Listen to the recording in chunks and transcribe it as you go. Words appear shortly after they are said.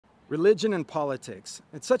Religion and politics.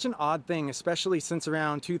 It's such an odd thing, especially since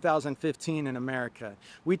around 2015 in America.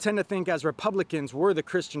 We tend to think as Republicans, we're the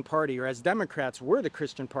Christian party, or as Democrats, we're the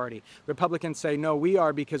Christian party. Republicans say, no, we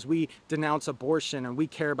are because we denounce abortion and we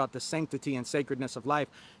care about the sanctity and sacredness of life.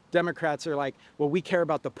 Democrats are like, well, we care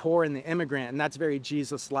about the poor and the immigrant, and that's very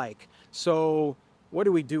Jesus-like. So what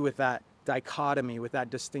do we do with that dichotomy, with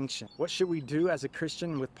that distinction? What should we do as a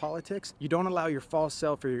Christian with politics? You don't allow your false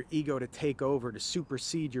self or your ego to take over, to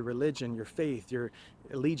supersede your religion, your faith, your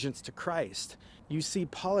allegiance to Christ. You see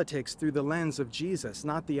politics through the lens of Jesus,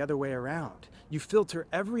 not the other way around. You filter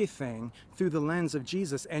everything through the lens of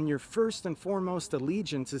Jesus, and your first and foremost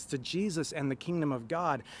allegiance is to Jesus and the kingdom of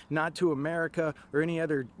God, not to America or any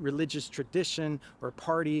other religious tradition or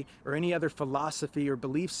party or any other philosophy or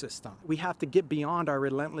belief system. We have to get beyond our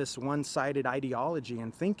relentless one-sided ideology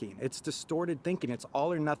and thinking. It's distorted thinking. It's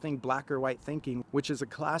all or nothing, black or white thinking, which is a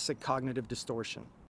classic cognitive distortion.